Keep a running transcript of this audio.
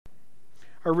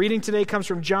Our reading today comes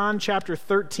from John chapter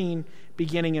 13,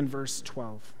 beginning in verse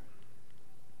 12.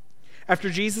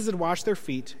 After Jesus had washed their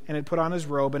feet and had put on his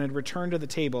robe and had returned to the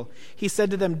table, he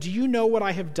said to them, "Do you know what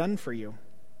I have done for you?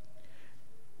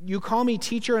 You call me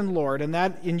teacher and Lord,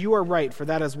 and you are right, for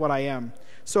that is what I am.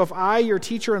 So if I, your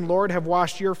teacher and Lord, have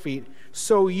washed your feet,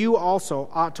 so you also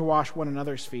ought to wash one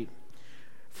another's feet.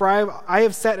 For I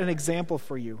have set an example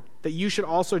for you, that you should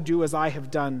also do as I have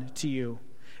done to you.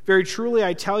 Very truly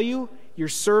I tell you, your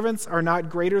servants are not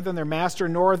greater than their master,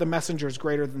 nor are the messengers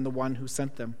greater than the one who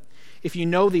sent them. If you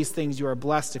know these things, you are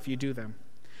blessed if you do them."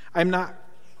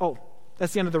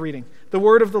 That's the end of the reading. The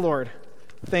word of the Lord.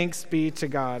 Thanks be to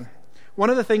God. One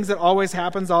of the things that always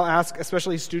happens, I'll ask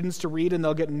especially students to read, and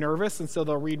they'll get nervous, and so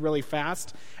they'll read really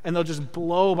fast, and they'll just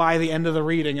blow by the end of the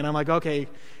reading. And I'm like, okay,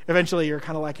 eventually you're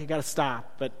kind of like, you got to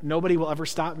stop. But nobody will ever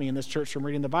stop me in this church from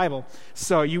reading the Bible.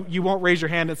 So you won't raise your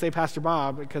hand and say, Pastor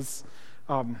Bob, because,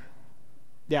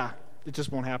 it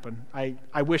just won't happen.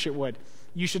 I wish it would.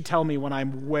 You should tell me when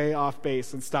I'm way off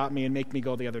base and stop me and make me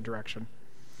go the other direction.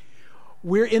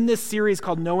 We're in this series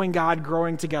called Knowing God,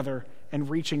 Growing Together, and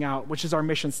Reaching Out, which is our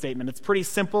mission statement. It's pretty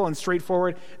simple and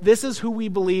straightforward. This is who we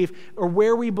believe, or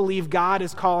where we believe God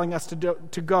is calling us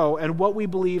to go, and what we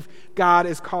believe God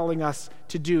is calling us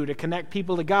to do, to connect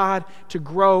people to God, to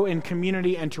grow in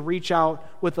community, and to reach out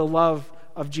with the love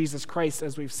of Jesus Christ,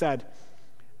 as we've said.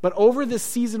 But over this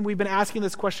season, we've been asking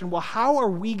this question, well, how are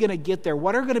we going to get there?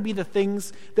 What are going to be the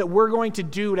things that we're going to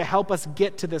do to help us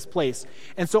get to this place?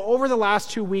 And so over the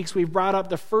last 2 weeks, we've brought up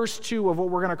the first two of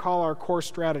what we're going to call our core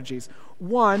strategies.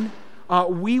 One,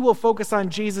 we will focus on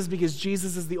Jesus because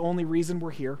Jesus is the only reason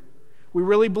we're here. We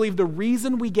really believe the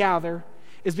reason we gather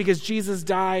is because Jesus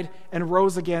died and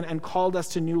rose again and called us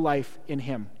to new life in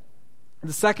him.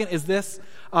 The second is this,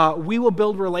 we will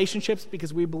build relationships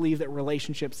because we believe that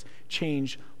relationships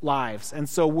change lives. And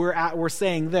so we're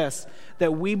saying this,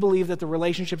 that we believe that the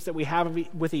relationships that we have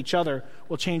with each other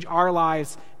will change our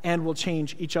lives and will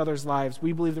change each other's lives.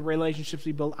 We believe the relationships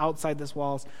we build outside this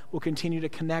walls will continue to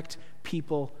connect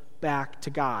people back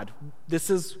to God. This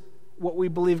is what we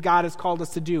believe God has called us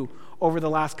to do over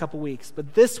the last couple weeks.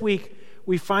 But this week,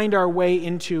 we find our way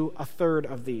into a third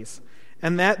of these.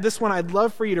 And this one, I'd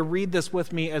love for you to read this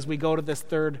with me as we go to this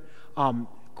third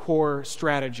core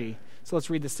strategy. So let's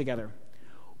read this together.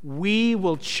 We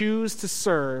will choose to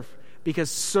serve because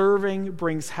serving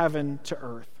brings heaven to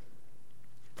earth.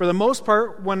 For the most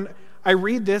part, when I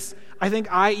read this, I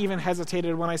think I even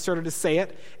hesitated when I started to say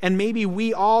it, and maybe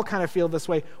we all kind of feel this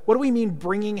way. What do we mean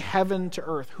bringing heaven to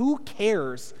earth? Who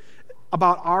cares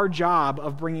about our job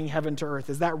of bringing heaven to earth?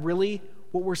 Is that really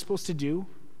what we're supposed to do?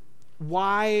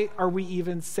 Why are we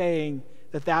even saying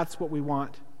that that's what we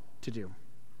want to do?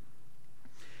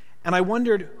 And I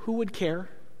wondered who would care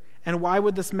and why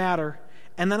would this matter?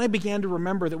 And then I began to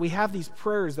remember that we have these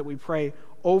prayers that we pray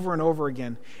over and over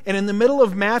again. And in the middle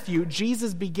of Matthew,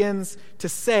 Jesus begins to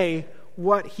say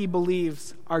what he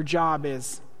believes our job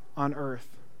is on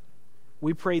earth.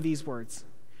 We pray these words,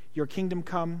 "Your kingdom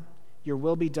come, your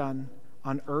will be done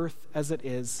on earth as it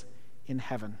is in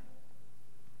heaven."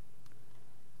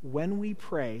 When we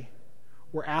pray,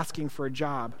 we're asking for a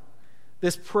job.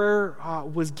 This prayer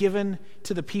was given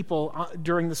to the people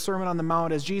during the Sermon on the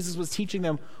Mount as Jesus was teaching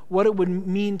them what it would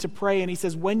mean to pray. And he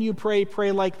says, when you pray,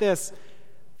 pray like this,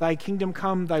 "Thy kingdom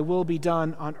come, thy will be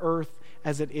done on earth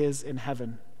as it is in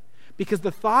heaven." Because the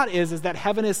thought is that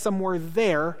heaven is somewhere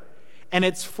there and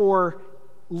it's for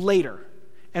later.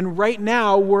 And right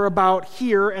now, we're about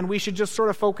here, and we should just sort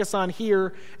of focus on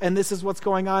here, and this is what's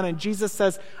going on. And Jesus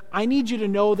says, I need you to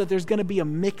know that there's going to be a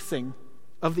mixing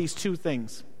of these two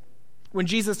things. When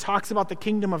Jesus talks about the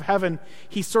kingdom of heaven,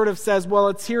 he sort of says, well,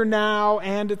 it's here now,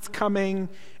 and it's coming,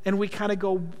 and we kind of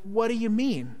go, what do you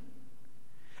mean?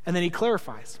 And then he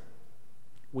clarifies.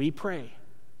 We pray,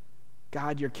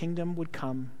 God, your kingdom would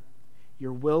come,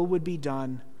 your will would be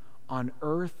done on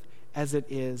earth as it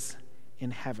is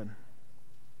in heaven.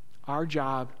 Our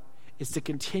job is to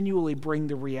continually bring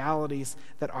the realities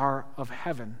that are of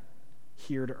heaven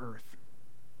here to earth.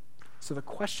 So the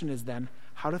question is then,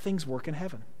 how do things work in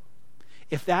heaven?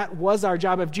 If that was our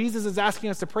job, if Jesus is asking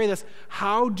us to pray this,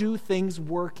 how do things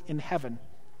work in heaven?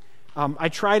 I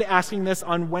tried asking this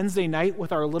on Wednesday night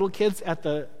with our little kids at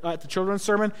the children's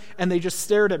sermon, and they just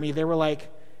stared at me. They were like,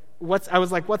 I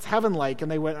was like, what's heaven like?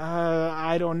 And they went,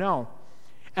 I don't know.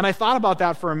 And I thought about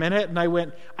that for a minute, and I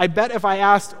went, I bet if I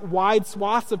asked wide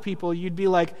swaths of people, you'd be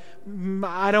like,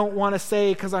 I don't want to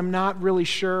say because I'm not really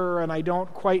sure, and I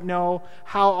don't quite know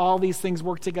how all these things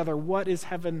work together. What is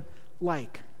heaven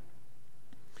like?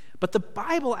 But the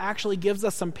Bible actually gives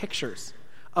us some pictures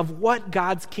of what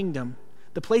God's kingdom,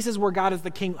 the places where God is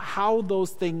the king, how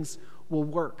those things will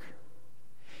work.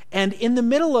 And in the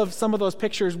middle of some of those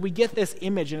pictures, we get this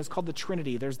image, and it's called the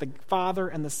Trinity. There's the Father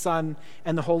and the Son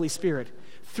and the Holy Spirit.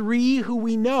 Three who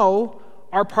we know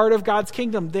are part of God's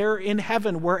kingdom. They're in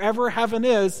heaven. Wherever heaven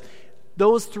is,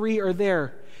 those three are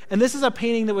there. And this is a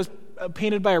painting that was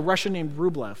painted by a Russian named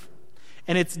Rublev.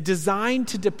 And it's designed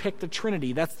to depict the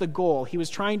Trinity. That's the goal. He was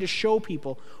trying to show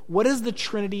people, what does the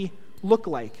Trinity look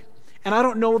like? And I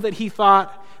don't know that he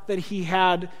thought that he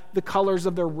had the colors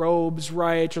of their robes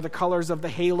right or the colors of the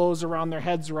halos around their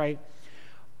heads right.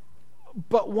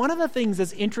 But one of the things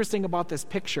that's interesting about this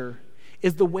picture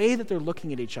is the way that they're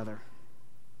looking at each other.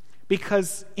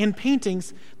 Because in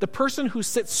paintings, the person who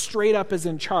sits straight up is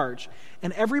in charge,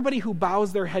 and everybody who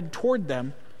bows their head toward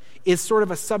them is sort of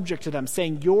a subject to them,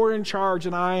 saying, you're in charge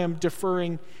and I am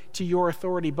deferring to your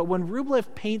authority. But when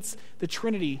Rublev paints the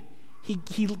Trinity, he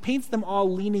paints them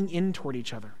all leaning in toward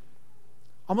each other,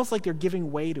 almost like they're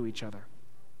giving way to each other.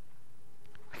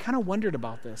 I kind of wondered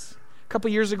about this. A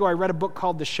couple years ago, I read a book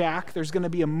called The Shack. There's going to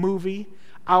be a movie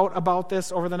out about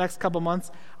this over the next couple months.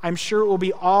 I'm sure it will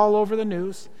be all over the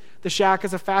news. The Shack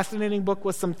is a fascinating book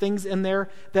with some things in there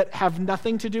that have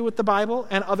nothing to do with the Bible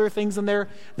and other things in there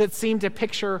that seem to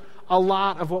picture a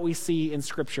lot of what we see in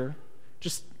Scripture.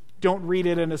 Just don't read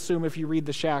it and assume if you read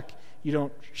The Shack, you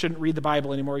shouldn't read the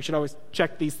Bible anymore. You should always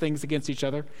check these things against each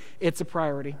other. It's a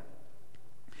priority.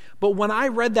 But when I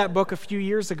read that book a few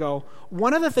years ago,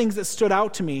 one of the things that stood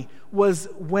out to me was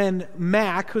when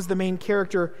Mac, who's the main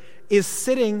character, is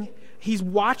sitting, he's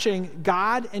watching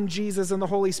God and Jesus and the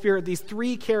Holy Spirit, these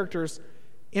three characters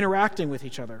interacting with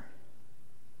each other.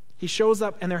 He shows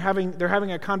up and they're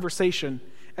having a conversation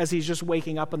as he's just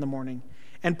waking up in the morning.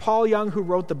 And Paul Young, who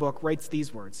wrote the book, writes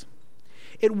these words.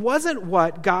 It wasn't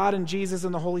what God and Jesus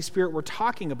and the Holy Spirit were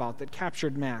talking about that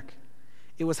captured Mac.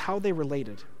 It was how they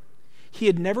related. He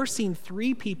had never seen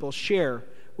three people share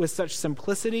with such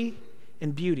simplicity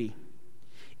and beauty.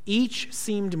 Each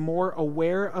seemed more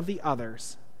aware of the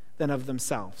others than of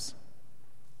themselves.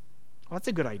 Well, that's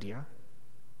a good idea.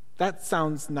 That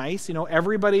sounds nice.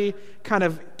 Everybody kind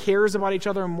of cares about each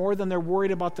other more than they're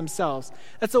worried about themselves.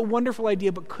 That's a wonderful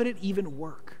idea, but could it even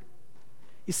work?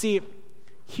 You see,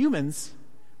 humans,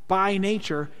 by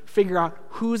nature, figure out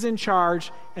who's in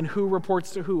charge and who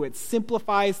reports to who. It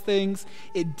simplifies things.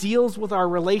 It deals with our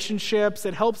relationships.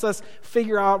 It helps us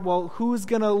figure out, who's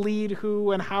going to lead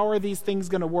who and how are these things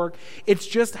going to work. It's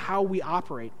just how we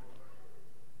operate.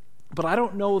 But I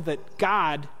don't know that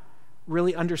God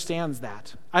really understands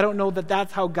that. I don't know that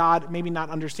that's how God, maybe not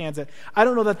understands it. I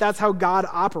don't know that that's how God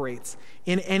operates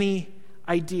in any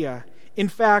idea. In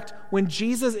fact, when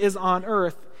Jesus is on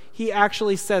earth, he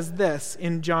actually says this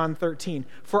in John 13.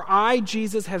 For I,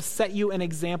 Jesus, have set you an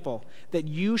example that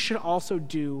you should also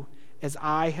do as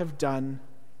I have done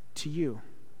to you.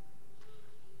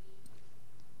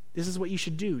 This is what you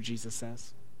should do, Jesus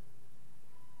says.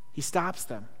 He stops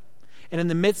them. And in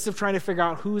the midst of trying to figure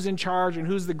out who's in charge and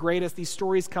who's the greatest, these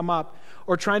stories come up,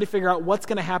 or trying to figure out what's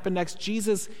going to happen next,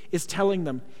 Jesus is telling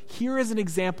them, here is an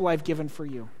example I've given for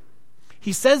you.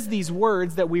 He says these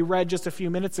words that we read just a few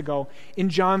minutes ago in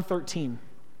John 13.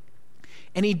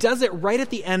 And he does it right at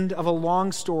the end of a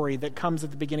long story that comes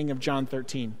at the beginning of John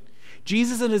 13.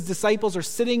 Jesus and his disciples are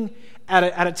sitting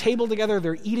at a table together.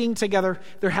 They're eating together.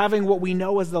 They're having what we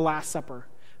know as the Last Supper.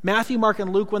 Matthew, Mark,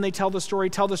 and Luke, when they tell the story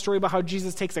about how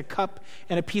Jesus takes a cup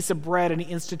and a piece of bread and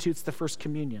he institutes the first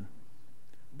communion.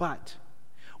 But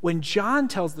when John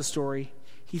tells the story,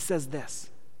 he says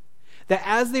this, that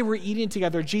as they were eating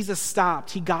together, Jesus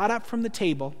stopped. He got up from the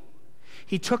table,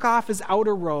 he took off his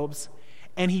outer robes,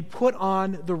 and he put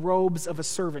on the robes of a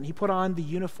servant. He put on the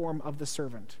uniform of the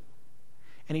servant.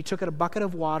 And he took a bucket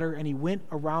of water and he went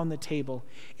around the table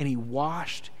and he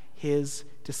washed his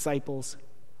disciples'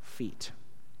 feet.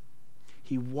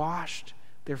 He washed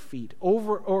their feet.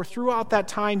 Throughout that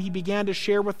time, he began to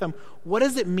share with them, what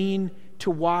does it mean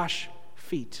to wash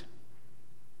feet?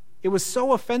 It was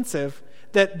so offensive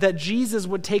that Jesus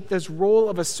would take this role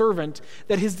of a servant,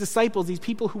 that his disciples, these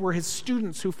people who were his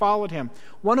students who followed him,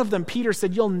 one of them, Peter,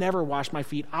 said, you'll never wash my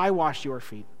feet. I wash your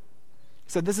feet.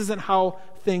 He said, this isn't how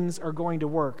things are going to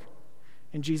work.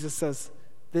 And Jesus says,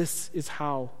 this is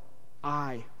how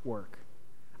I work.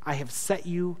 I have set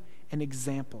you an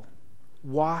example.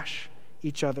 Wash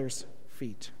each other's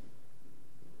feet.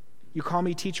 You call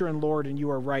me teacher and Lord, and you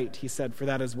are right, he said, for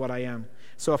that is what I am.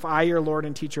 So if I, your Lord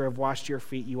and teacher, have washed your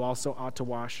feet, you also ought to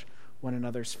wash one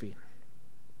another's feet.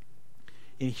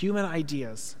 In human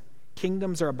ideas,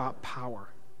 kingdoms are about power.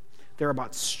 They're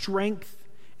about strength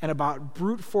and about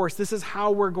brute force. This is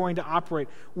how we're going to operate.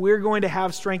 We're going to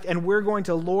have strength, and we're going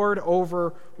to lord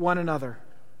over one another.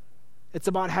 It's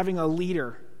about having a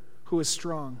leader who is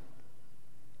strong.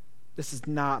 This is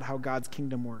not how God's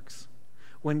kingdom works.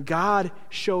 When God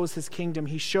shows his kingdom,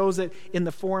 he shows it in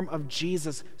the form of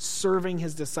Jesus serving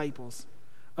his disciples,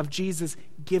 of Jesus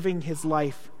giving his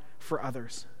life for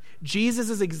others.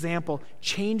 Jesus' example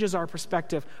changes our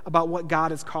perspective about what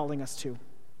God is calling us to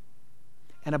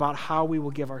and about how we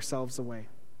will give ourselves away.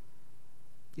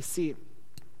 You see,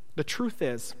 the truth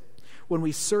is, when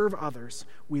we serve others,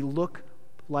 we look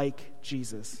like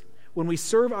Jesus. When we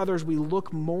serve others, we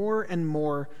look more and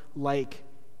more like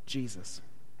Jesus.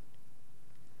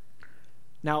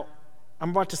 Now, I'm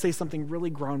about to say something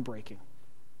really groundbreaking.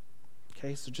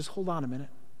 Okay, so just hold on a minute.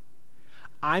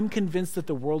 I'm convinced that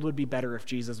the world would be better if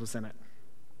Jesus was in it.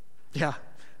 Yeah,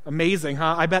 amazing,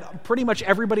 huh? I bet pretty much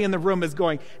everybody in the room is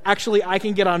going, actually, I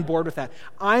can get on board with that.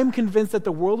 I'm convinced that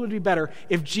the world would be better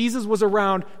if Jesus was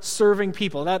around serving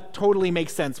people. That totally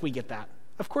makes sense. We get that.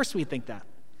 Of course we think that.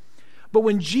 But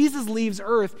when Jesus leaves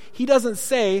earth, he doesn't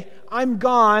say, I'm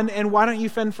gone, and why don't you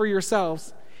fend for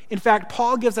yourselves? In fact,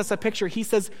 Paul gives us a picture. He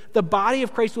says the body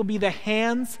of Christ will be the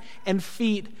hands and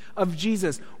feet of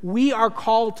Jesus. We are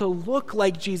called to look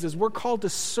like Jesus. We're called to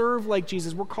serve like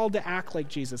Jesus. We're called to act like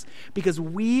Jesus because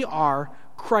we are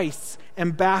Christ's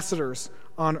ambassadors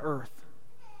on earth.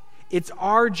 It's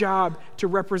our job to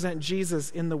represent Jesus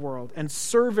in the world, and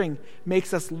serving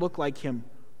makes us look like him,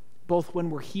 both when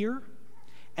we're here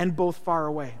and both far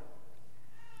away.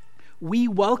 We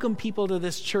welcome people to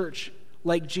this church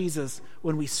like Jesus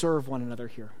when we serve one another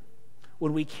here,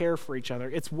 when we care for each other.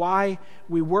 It's why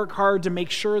we work hard to make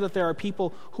sure that there are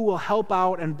people who will help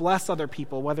out and bless other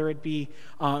people, whether it be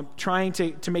trying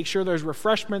to make sure there's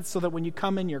refreshments so that when you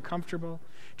come in, you're comfortable,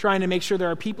 trying to make sure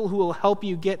there are people who will help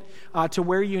you get to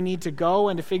where you need to go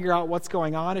and to figure out what's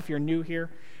going on if you're new here,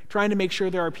 trying to make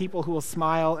sure there are people who will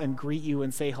smile and greet you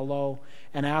and say hello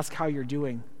and ask how you're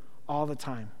doing all the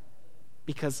time.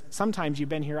 Because sometimes you've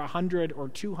been here 100 or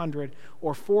 200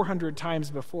 or 400 times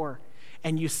before,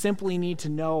 and you simply need to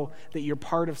know that you're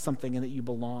part of something and that you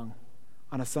belong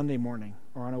on a Sunday morning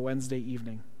or on a Wednesday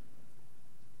evening.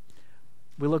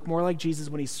 We look more like Jesus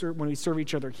when we serve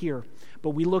each other here, but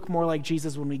we look more like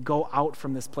Jesus when we go out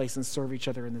from this place and serve each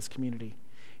other in this community.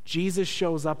 Jesus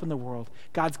shows up in the world.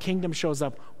 God's kingdom shows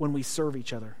up when we serve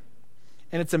each other.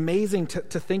 And it's amazing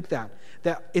to think that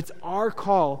it's our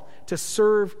call to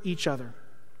serve each other.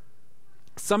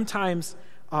 Sometimes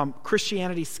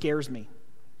Christianity scares me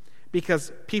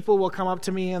because people will come up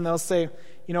to me and they'll say,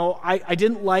 I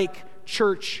didn't like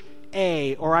church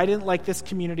A, or I didn't like this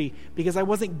community because I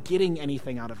wasn't getting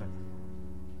anything out of it.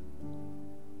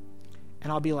 And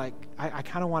I'll be like, I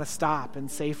kind of want to stop and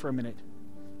say for a minute,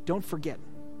 don't forget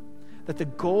that the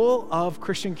goal of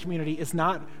Christian community is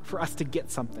not for us to get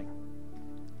something.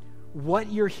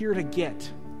 What you're here to get,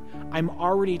 I'm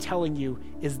already telling you,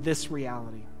 is this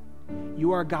reality.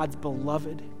 You are God's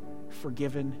beloved,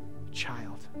 forgiven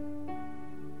child.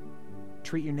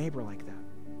 Treat your neighbor like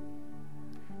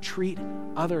that. Treat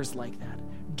others like that.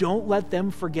 Don't let them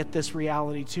forget this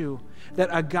reality too, that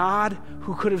a God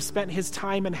who could have spent his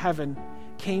time in heaven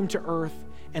came to earth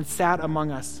and sat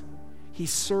among us. He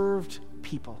served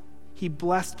people. He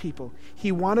blessed people.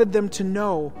 He wanted them to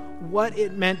know what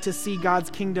it meant to see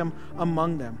God's kingdom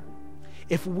among them.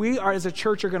 If we are, as a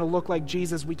church, are going to look like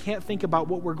Jesus, we can't think about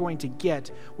what we're going to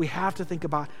get. We have to think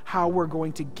about how we're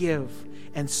going to give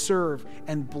and serve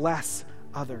and bless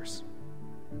others.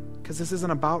 Because this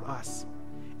isn't about us.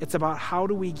 It's about how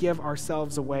do we give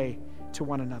ourselves away to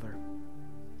one another.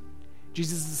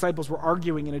 Jesus' disciples were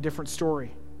arguing in a different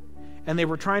story, and they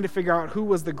were trying to figure out who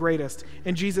was the greatest.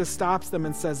 And Jesus stops them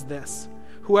and says this: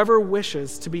 whoever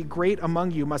wishes to be great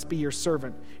among you must be your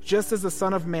servant, just as the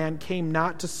Son of Man came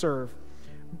not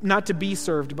to be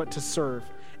served, but to serve,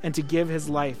 and to give his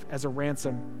life as a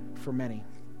ransom for many.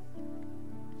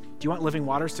 Do you want Living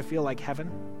Waters to feel like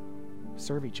heaven?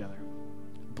 Serve each other.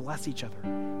 Bless each other.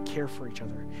 Care for each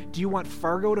other. Do you want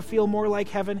Fargo to feel more like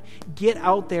heaven? Get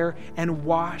out there and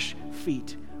wash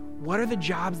feet. What are the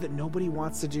jobs that nobody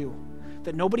wants to do?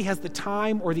 That nobody has the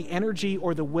time or the energy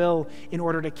or the will in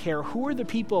order to care? Who are the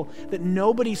people that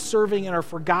nobody's serving and are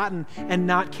forgotten and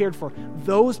not cared for?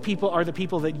 Those people are the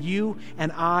people that you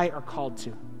and I are called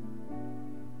to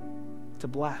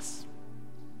bless,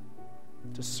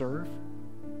 to serve,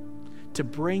 to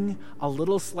bring a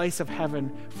little slice of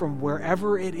heaven from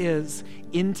wherever it is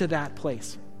into that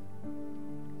place.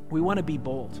 We want to be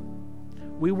bold.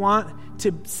 We want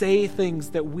to say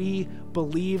things that we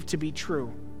believe to be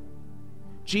true.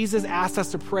 Jesus asked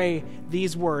us to pray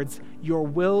these words,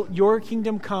 your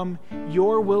kingdom come,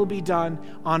 your will be done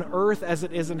on earth as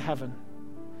it is in heaven.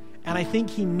 And I think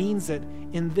he means it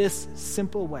in this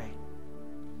simple way.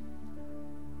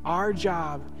 Our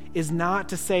job is not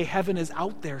to say heaven is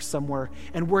out there somewhere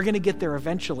and we're going to get there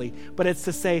eventually, but it's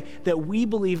to say that we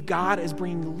believe God is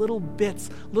bringing little bits,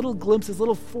 little glimpses,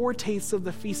 little foretastes of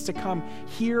the feast to come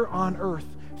here on earth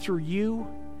through you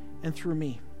and through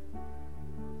me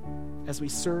as we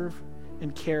serve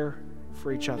and care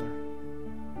for each other.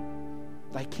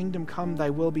 Thy kingdom come, thy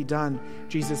will be done,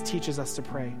 Jesus teaches us to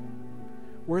pray.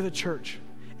 We're the church,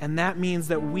 and that means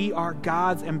that we are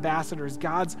God's ambassadors,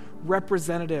 God's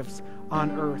representatives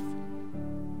on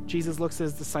earth. Jesus looks at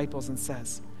his disciples and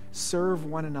says, serve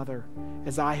one another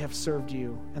as I have served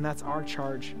you. And that's our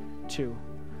charge too.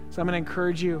 So I'm going to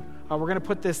encourage you, we're going to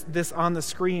put this on the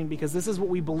screen because this is what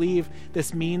we believe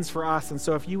this means for us. And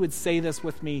so if you would say this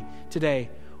with me today,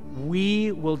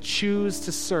 we will choose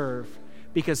to serve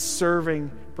because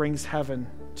serving brings heaven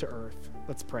to earth.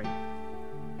 Let's pray.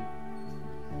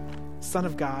 Son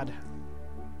of God,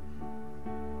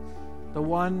 the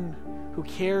one who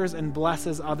cares and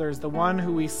blesses others, the one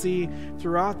who we see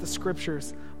throughout the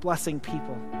scriptures blessing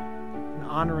people and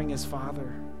honoring his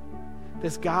Father,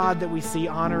 this God that we see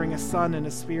honoring a Son and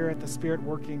a Spirit, the Spirit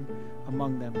working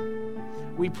among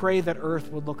them. We pray that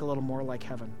earth would look a little more like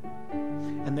heaven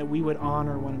and that we would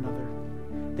honor one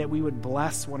another, that we would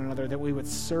bless one another, that we would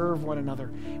serve one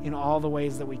another in all the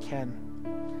ways that we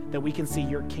can see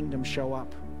your kingdom show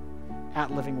up at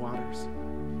Living Waters,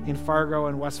 in Fargo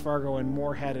and West Fargo and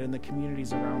Moorhead and in the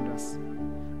communities around us,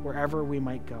 wherever we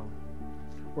might go.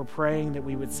 We're praying that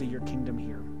we would see your kingdom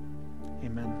here.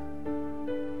 Amen.